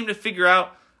 can't seem to figure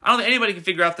out. I don't think anybody can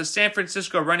figure out the San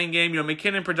Francisco running game.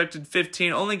 McKinnon projected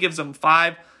 15, only gives them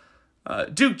 5.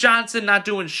 Duke Johnson not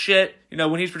doing shit,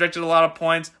 when he's projected a lot of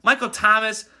points. Michael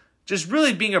Thomas just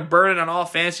really being a burden on all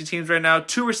fantasy teams right now.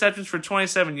 2 receptions for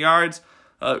 27 yards.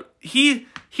 He's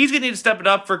going to need to step it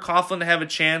up for Coughlin to have a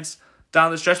chance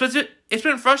down the stretch. But it's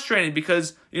been frustrating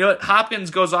because, Hopkins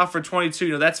goes off for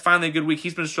 22. That's finally a good week.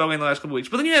 He's been struggling the last couple weeks.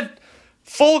 But then you have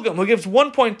Fulgham, who gives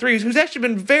 1.3, who's actually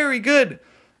been very good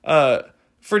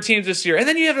for teams this year. And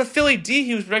then you have a Philly D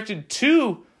who was projected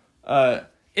 2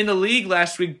 in the league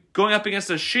last week, going up against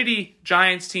a shitty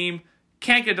Giants team.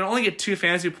 Can't get, only get 2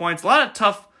 fantasy points. A lot of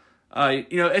tough,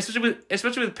 especially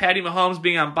with Patty Mahomes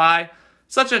being on bye.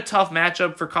 Such a tough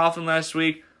matchup for Coughlin last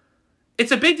week.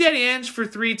 It's a Big Daddy Ange for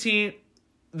 3 team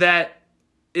that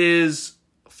is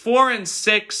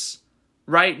 4-6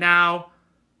 right now.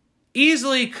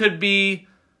 Easily could be,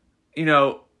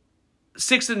 6-4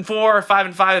 or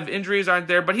 5-5 if injuries aren't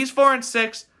there. But he's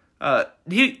 4-6.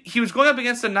 He was going up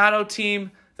against a Nato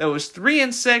team that was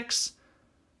 3-6,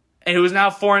 and who was now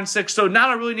 4-6. So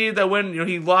Nato really needed that win.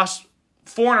 He lost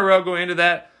 4 in a row going into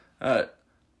that.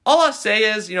 All I'll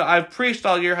say is, I've preached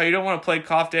all year how you don't want to play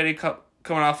Cough Daddy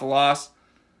coming off a loss.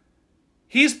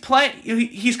 He's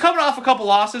coming off a couple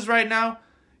losses right now.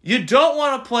 you don't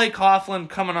want to play Coughlin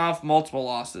coming off multiple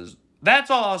losses. That's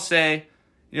all I'll say.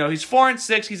 He's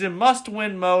 4-6. He's in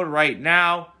must-win mode right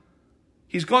now.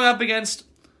 He's going up against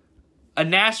a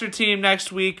Nasser team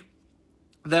next week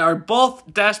that are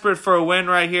both desperate for a win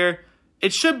right here.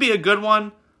 It should be a good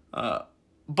one,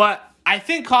 but I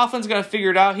think Coughlin's going to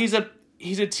figure it out. He's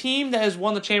a team that has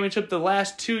won the championship the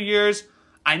last 2 years.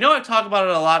 I know I talk about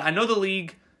it a lot. I know the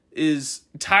league is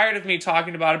tired of me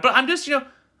talking about it, but I'm just,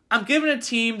 I'm giving a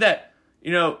team that,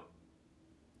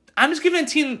 I'm just giving a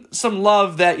team some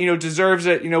love that, deserves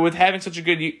it, with having such a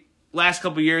good last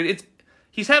couple of years.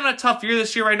 He's having a tough year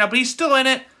this year right now, but he's still in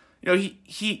it.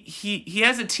 He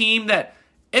has a team that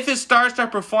if his stars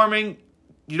start performing,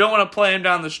 you don't want to play him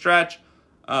down the stretch.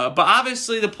 But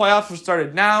obviously the playoffs have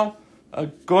started now.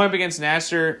 Going up against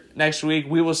Nasser next week,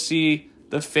 we will see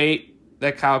the fate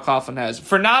that Kyle Coughlin has.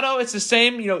 For Nato, it's the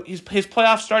same. His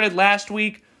playoffs started last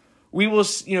week. We will,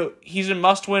 he's in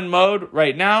must-win mode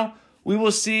right now. We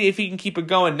will see if he can keep it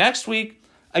going next week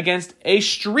against a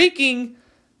streaking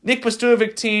Nick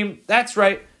Pastujovic team. That's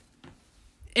right.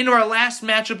 Into our last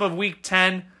matchup of Week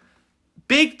 10,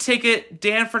 big ticket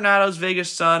Dan Fornado's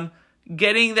Vegas Sun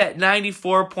getting that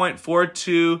 94.42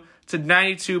 to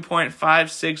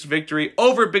 92.56 victory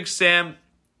over Big Sam.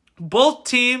 Both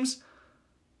teams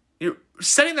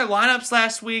setting their lineups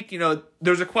last week. There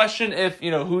was a question if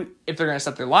they're going to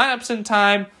set their lineups in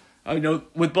time.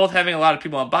 With both having a lot of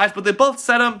people on buys, but they both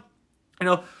set them.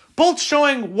 Both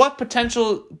showing what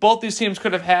potential both these teams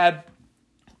could have had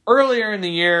earlier in the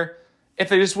year if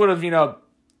they just would have,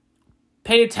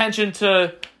 paid attention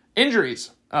to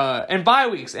injuries and bye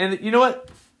weeks. And you know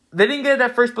what? They didn't get it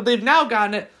at first, but they've now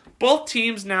gotten it. Both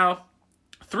teams now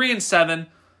 3-7.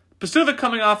 Pacific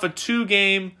coming off a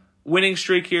 2-game winning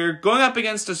streak here, going up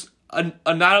against a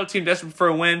Nato team desperate for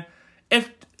a win.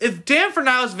 If Dan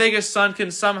Fornado's Vegas Sun can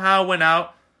somehow win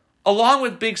out, along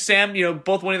with Big Sam,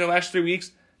 both winning their last 3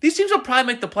 weeks, these teams will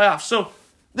probably make the playoffs. So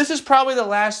this is probably the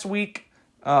last week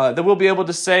that we'll be able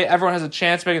to say everyone has a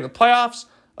chance making the playoffs.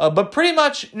 But pretty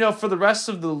much, for the rest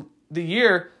of the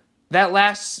year, that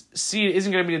last seed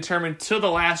isn't going to be determined till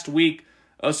the last week.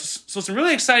 So some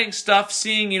really exciting stuff,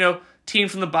 seeing,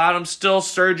 teams from the bottom still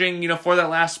surging, for that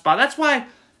last spot. That's why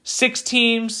 6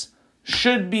 teams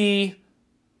should be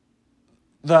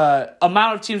the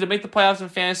amount of teams that make the playoffs in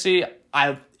fantasy.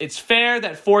 It's fair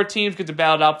that 4 teams get to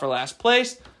battle it out for last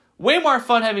place. Way more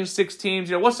fun having 6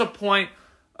 teams. What's the point?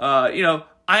 I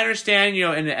understand,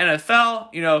 in the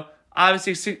NFL,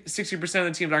 obviously 60% of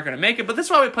the teams aren't going to make it, but that's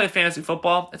why we play fantasy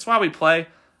football. That's why we play,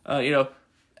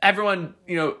 everyone,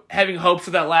 having hopes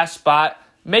for that last spot,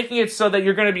 making it so that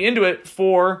you're going to be into it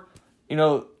for,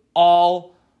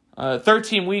 all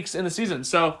 13 weeks in the season.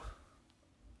 So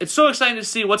it's so exciting to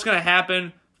see what's going to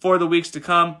happen for the weeks to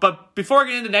come. But before I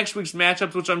get into next week's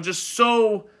matchups, which I'm just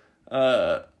so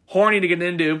horny to get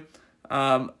into,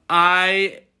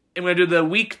 I am going to do the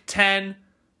Week 10,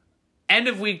 end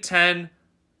of Week 10,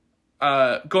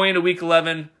 going into Week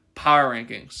 11 power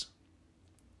rankings.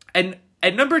 And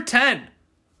at number 10,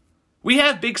 we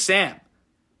have Big Sam.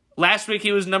 Last week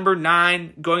he was number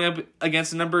 9, going up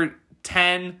against the number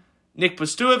 10, Nick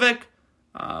Pastujovic.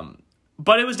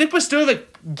 But it was Nick Pastujovic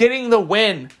getting the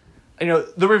win,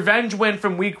 the revenge win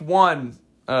from Week 1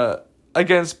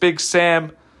 against Big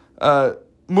Sam,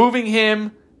 moving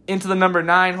him into the number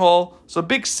 9 hole. So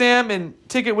Big Sam and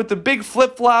Ticket with the big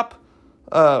flip-flop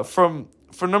from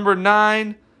number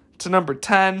 9 to number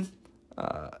 10.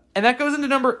 And that goes into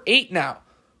number 8 now.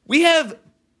 We have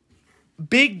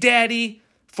Big Daddy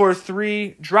for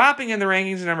 3, dropping in the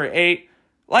rankings to number 8.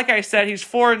 Like I said, he's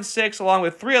 4-6 along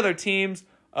with 3 other teams.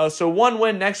 So 1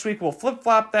 win next week will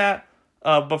flip-flop that.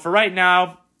 But for right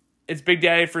now, it's Big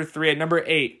Daddy for 3 at number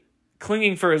 8,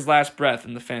 clinging for his last breath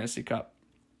in the Fantasy Cup.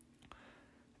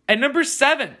 At number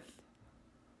 7,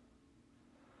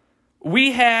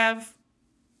 we have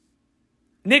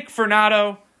Nick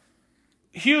Fornado.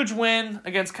 Huge win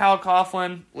against Kyle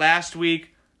Coughlin last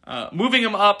week, moving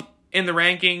him up in the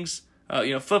rankings,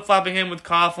 flip-flopping him with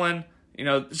Coughlin.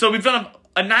 So we've done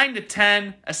a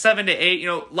 9-10, a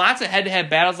 7-8, lots of head-to-head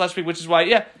battles last week, which is why,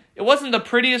 it wasn't the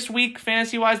prettiest week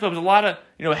fantasy-wise, but it was a lot of,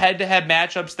 head-to-head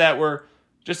matchups that were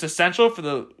just essential for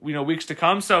the, weeks to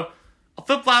come. So I'll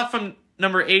flip-flop from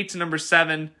number 8 to number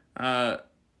 7 for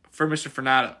Mr.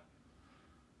 Fornado.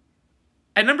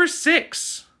 At number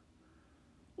 6,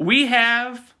 we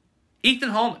have Ethan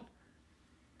Holman.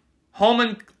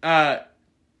 Holman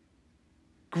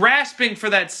grasping for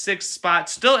that 6th spot,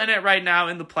 still in it right now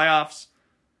in the playoffs.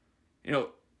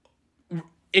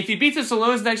 If he beats the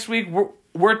Saloons next week,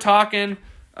 we're talking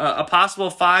a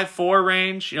possible 5-4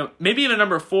 range. Maybe even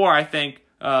number 4, I think,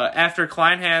 after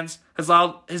Kleinhans has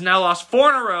now lost 4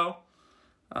 in a row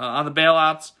on the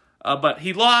bailouts. But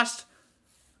he lost.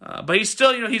 But he's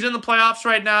still, he's in the playoffs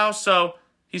right now, so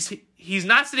he's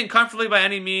not sitting comfortably by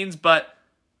any means, but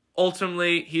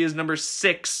ultimately he is number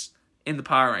 6 in the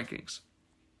power rankings.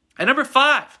 At number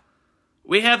 5,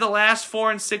 we have the last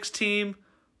 4 and 6 team.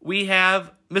 We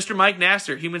have Mr. Mike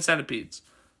Nasser, Human Centipedes.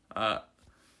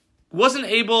 Wasn't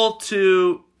able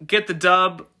to get the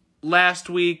dub last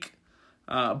week,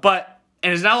 and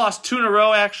has now lost 2 in a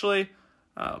row, actually.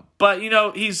 But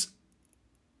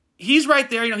he's right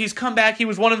there. He's come back. He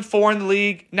was 1-4 in the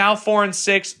league, now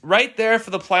 4-6, right there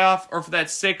for the playoff or for that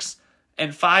 6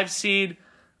 and 5 seed.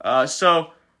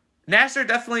 So Nasser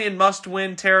definitely in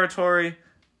must-win territory,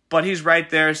 but he's right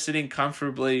there sitting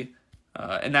comfortably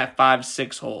in that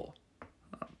 5-6 hole.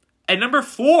 At number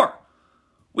 4,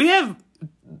 we have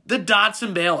the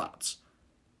Dotson bailouts.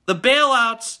 The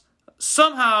bailouts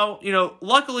somehow,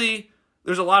 luckily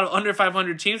there's a lot of under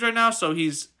 500 teams right now, so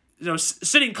he's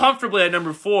sitting comfortably at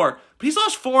number 4. But he's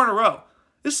lost 4 in a row.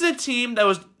 This is a team that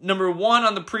was number 1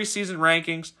 on the preseason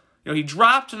rankings. He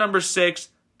dropped to number 6,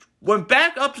 went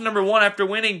back up to number 1 after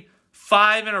winning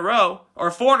 5 in a row, or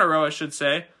 4 in a row, I should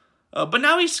say. But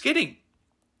now he's skidding.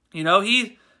 He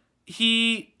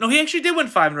actually did win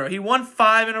 5 in a row. He won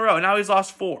 5 in a row, and now he's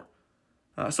lost 4.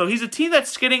 So he's a team that's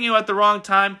skidding at the wrong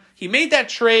time. He made that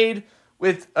trade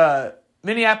with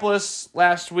Minneapolis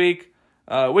last week,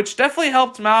 which definitely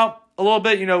helped him out a little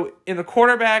bit, in the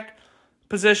quarterback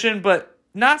position, but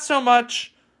not so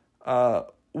much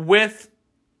with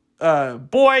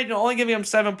Boyd, only giving him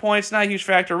 7 points, not a huge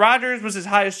factor. Rodgers was his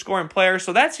highest scoring player,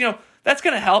 so that's going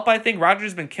to help, I think. Rodgers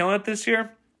has been killing it this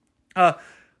year. But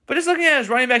just looking at his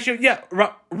running backs,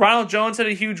 Ronald Jones had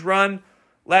a huge run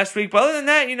last week, but other than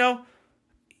that,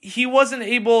 he wasn't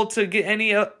able to get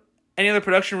any other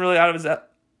production really out of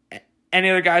any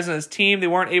other guys on his team. They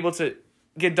weren't able to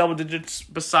get double digits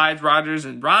besides Rodgers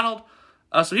and Ronald.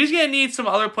 So he's going to need some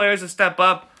other players to step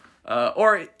up.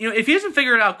 Or if he doesn't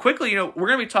figure it out quickly, we're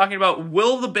going to be talking about,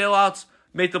 will the bailouts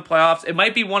make the playoffs? It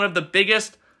might be one of the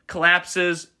biggest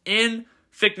collapses in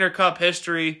Fichtner Cup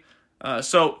history.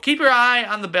 So keep your eye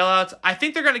on the bailouts. I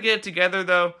think they're going to get it together,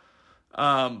 though.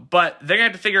 But they're going to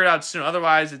have to figure it out soon.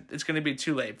 Otherwise, it's going to be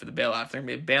too late for the bailouts. They're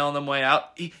going to be bailing them way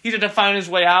out. He's going to find his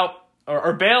way out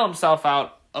or bail himself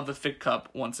out of the Ficht Cup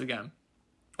once again.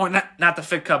 Or not the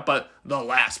Ficht Cup, but the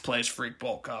last place Freak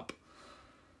Bowl Cup.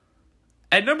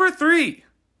 At number 3,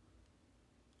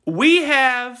 we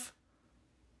have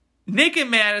Nick and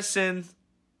Madison,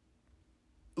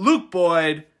 Luke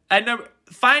Boyd,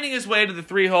 finding his way to the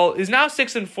 3 hole. He's now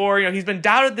 6-4. He's been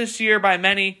doubted this year by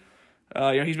many.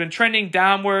 He's been trending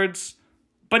downwards,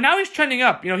 but now he's trending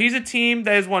up. He's a team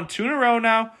that has won 2 in a row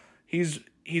now. He's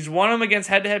won them against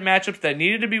head-to-head matchups that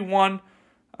needed to be won.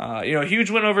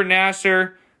 Huge win over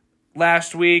Nasser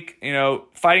last week.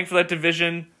 Fighting for that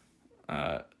division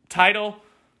title,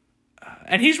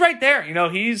 and he's right there.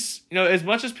 He's as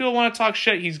much as people want to talk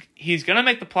shit, he's gonna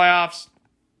make the playoffs.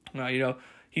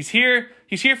 He's here.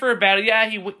 He's here for a battle. Yeah,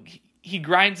 he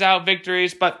grinds out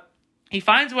victories, but he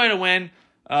finds a way to win.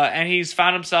 And he's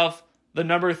found himself the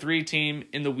number 3 team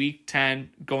in the Week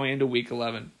 10 going into Week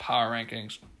 11 power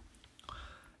rankings.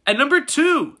 At number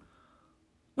 2,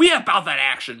 we have About That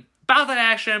Action. About That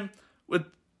Action with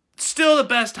still the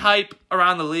best hype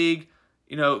around the league.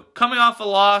 Coming off a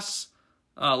loss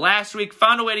last week,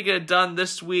 found a way to get it done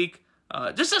this week.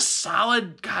 Just a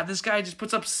solid, God, this guy just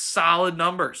puts up solid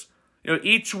numbers.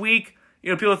 Each week,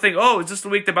 people think, is this the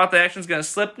week that About That Action is going to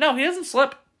slip? No, he doesn't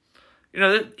slip.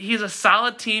 He's a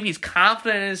solid team. He's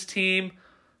confident in his team.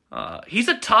 He's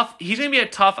going to be a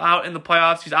tough out in the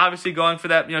playoffs. He's obviously going for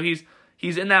that.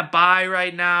 He's in that bye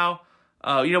right now.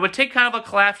 Would take kind of a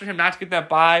collapse for him not to get that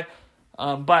bye.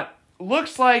 But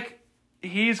looks like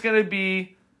he's going to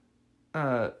be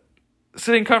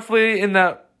sitting comfortably in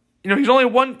that. He's only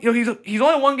one. He's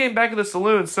only one game back of the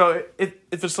Saloon. So if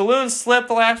the Saloon slipped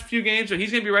the last few games,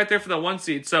 he's going to be right there for the 1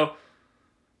 seed. So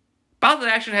About That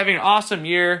Action having an awesome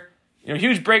year.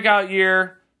 Huge breakout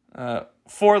year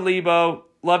for Lebo.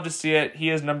 Love to see it.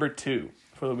 He is number 2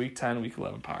 for the Week 10, Week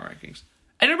 11 power rankings.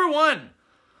 At number 1,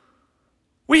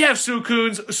 we have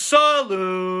Sukun's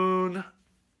Saloon.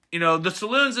 The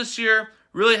Saloons this year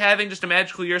really having just a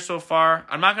magical year so far.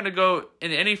 I'm not going to go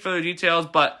into any further details,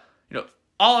 but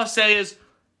all I'll say is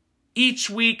each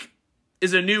week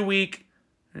is a new week.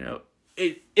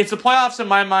 It's the playoffs in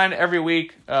my mind every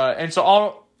week, and so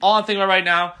all I'm thinking about right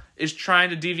now is trying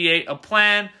to deviate a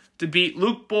plan to beat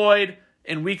Luke Boyd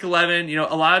in Week 11.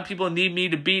 A lot of people need me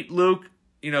to beat Luke,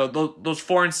 those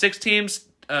 4 and 6 teams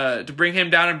to bring him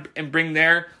down and bring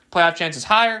their playoff chances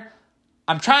higher.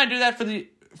 I'm trying to do that for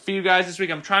you guys this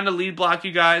week. I'm trying to lead block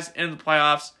you guys in the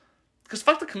playoffs. Because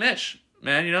fuck the commish,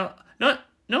 man. No one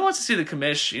wants to see the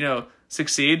commish,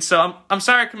 succeed. So I'm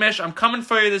sorry, commish. I'm coming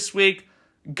for you this week.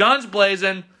 Guns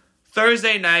blazing.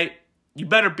 Thursday night. You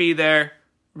better be there.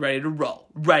 Ready to roll.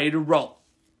 Ready to roll.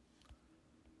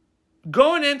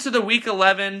 Going into the Week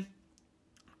 11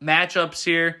 matchups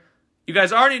here, you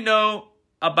guys already know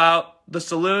about the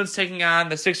Saloons taking on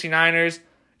the 69ers.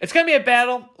 It's going to be a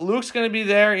battle. Luke's going to be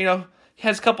there. He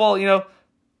has a couple,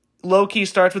 low-key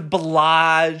starts with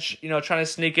Balaj, trying to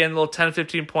sneak in a little 10,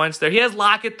 15 points there. He has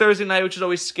Lockett Thursday night, which is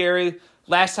always scary.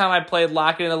 Last time I played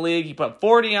Lockett in the league, he put up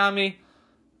 40 on me.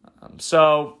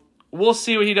 So we'll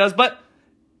see what he does. But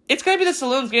it's going to be the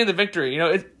Saloons getting the victory.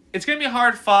 It's going to be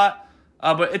hard fought,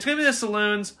 but it's going to be the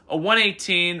Saloons, a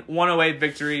 118-108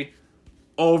 victory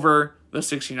over the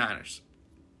 69ers.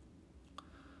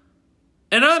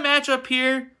 Another matchup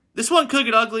here. This one could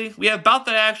get ugly. We have About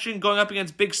That Action going up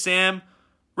against Big Sam.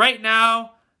 Right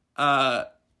now,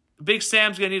 Big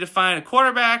Sam's going to need to find a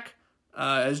quarterback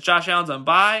as Josh Allen's on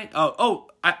bye.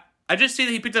 I just see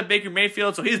that he picked up Baker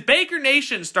Mayfield, so he's Baker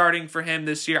Nation starting for him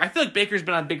this year. I feel like Baker's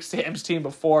been on Big Sam's team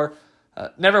before.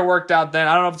 Never worked out then.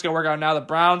 I don't know if it's going to work out now. The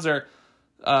Browns are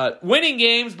winning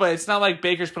games, but it's not like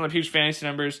Baker's putting up huge fantasy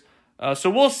numbers. So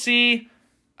we'll see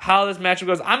how this matchup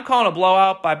goes. I'm calling a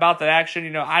blowout by About That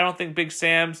Action. I don't think Big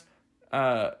Sam's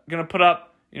going to put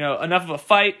up enough of a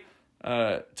fight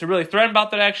to really threaten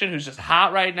About That Action, who's just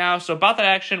hot right now. So About That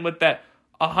Action with that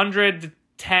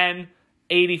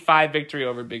 110-85 victory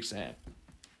over Big Sam.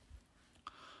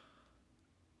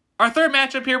 Our third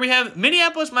matchup here, we have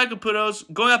Minneapolis Mike Caputo's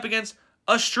going up against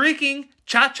a streaking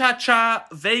cha-cha-cha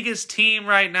Vegas team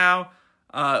right now.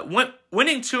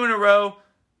 Winning 2 in a row.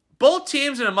 Both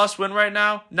teams in a must-win right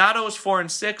now. Nato is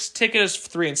 4-6. Ticket is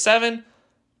 3-7.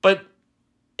 But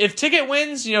if Ticket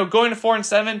wins, going to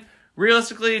 4-7,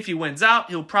 realistically, if he wins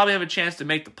out, he'll probably have a chance to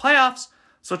make the playoffs.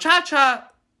 So Cha-Cha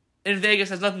in Vegas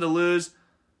has nothing to lose.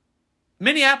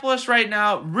 Minneapolis right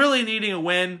now really needing a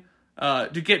win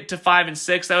to get to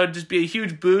 5-6. That would just be a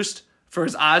huge boost for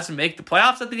his odds to make the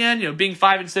playoffs at the end. Being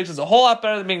 5-6 is a whole lot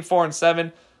better than being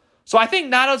 4-7. So I think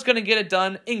Nato's going to get it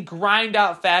done in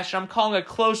grind-out fashion. I'm calling a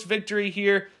close victory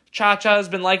here. Cha-Cha has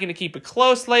been liking to keep it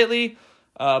close lately.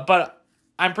 But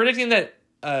I'm predicting that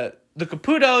the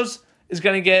Caputos is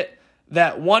going to get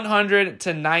that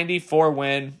 100-94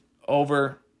 win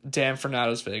over Dan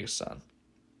Fernando's Vegas Sun.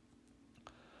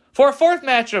 For our fourth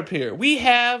matchup here, we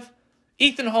have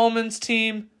Ethan Holman's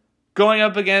team going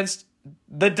up against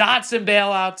the Dotson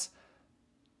Bailouts.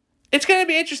 It's going to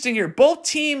be interesting here. Both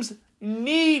teams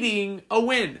needing a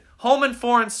win. Holman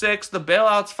 4-6, the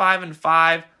Bailouts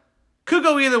 5-5. Could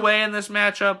go either way in this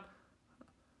matchup.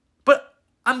 But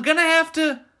I'm gonna have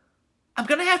to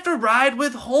ride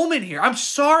with Holman here. I'm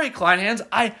sorry, Kleinhans.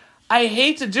 I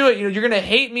hate to do it. You're gonna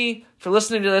hate me for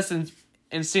listening to this and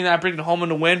seeing that I predicted Holman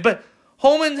to win. But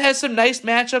Holman has some nice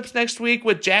matchups next week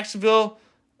with Jacksonville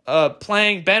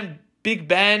playing Big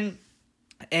Ben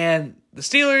and the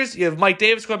Steelers. You have Mike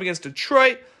Davis going up against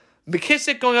Detroit.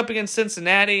 McKissick going up against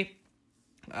Cincinnati.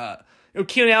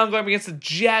 Keenan Allen going up against the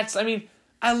Jets. I mean,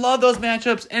 I love those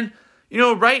matchups. And,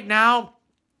 right now,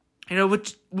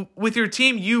 with your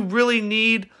team, you really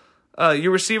need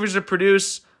your receivers to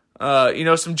produce,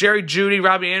 some Jerry Jeudy,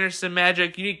 Robbie Anderson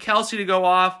magic. You need Kelsey to go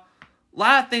off. A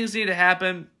lot of things need to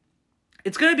happen.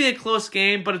 It's going to be a close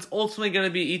game, but it's ultimately going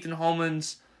to be Ethan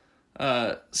Holman's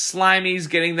Slimies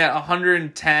getting that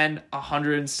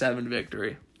 110-107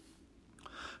 victory.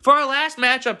 For our last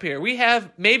matchup here, we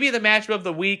have maybe the matchup of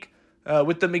the week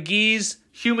with the McGee's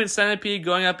Human Centipede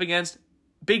going up against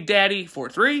Big Daddy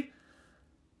 4-3.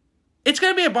 It's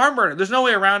going to be a barn burner. There's no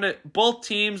way around it. Both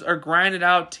teams are grinded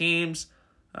out teams.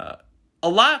 A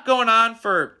lot going on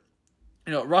for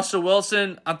Russell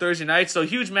Wilson on Thursday night. So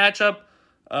huge matchup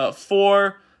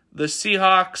for the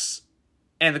Seahawks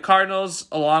and the Cardinals,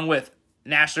 along with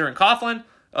Nassar and Coughlin.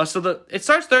 It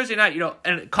starts Thursday night,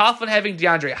 and Coughlin having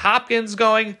DeAndre Hopkins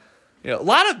going. A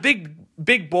lot of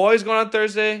big boys going on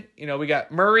Thursday. We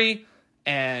got Murray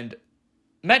and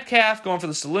Metcalf going for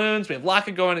the Saloons. We have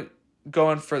Lockett going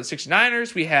for the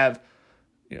 69ers. We have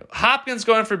Hopkins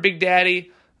going for Big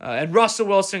Daddy and Russell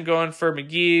Wilson going for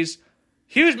McGee's.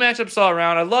 Huge matchups all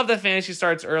around. I love that fantasy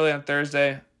starts early on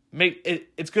Thursday.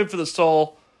 It's good for the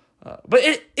soul. But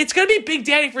it's going to be Big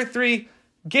Daddy for 3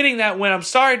 getting that win. I'm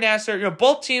sorry, Nassar.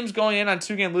 Both teams going in on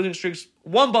 2-game losing streaks.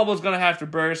 One bubble is going to have to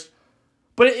burst.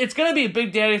 But it's going to be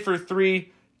Big Daddy for 3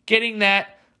 getting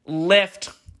that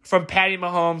lift from Patty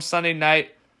Mahomes Sunday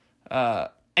night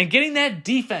and getting that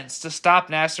defense to stop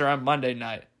Nassar on Monday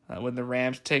night when the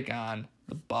Rams take on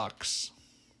the Bucs.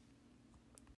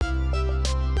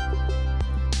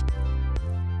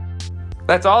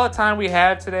 That's all the time we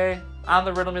have today on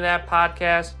the Riddle Me That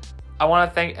podcast. I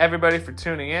want to thank everybody for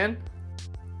tuning in.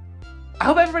 I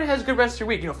hope everybody has a good rest of your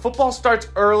week. Football starts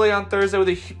early on Thursday with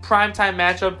a primetime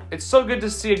matchup. It's so good to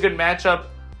see a good matchup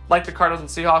like the Cardinals and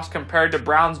Seahawks compared to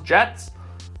Browns-Jets.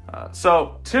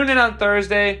 So tune in on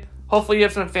Thursday. Hopefully you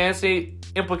have some fantasy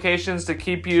implications to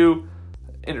keep you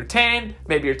entertained.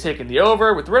 Maybe you're taking the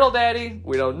over with Riddle Daddy.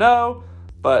 We don't know.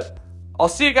 But I'll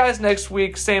see you guys next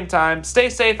week, same time. Stay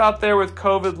safe out there with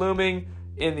COVID looming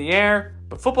in the air.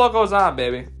 But football goes on,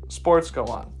 baby. Sports go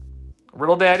on.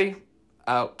 Riddle Daddy,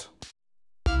 out.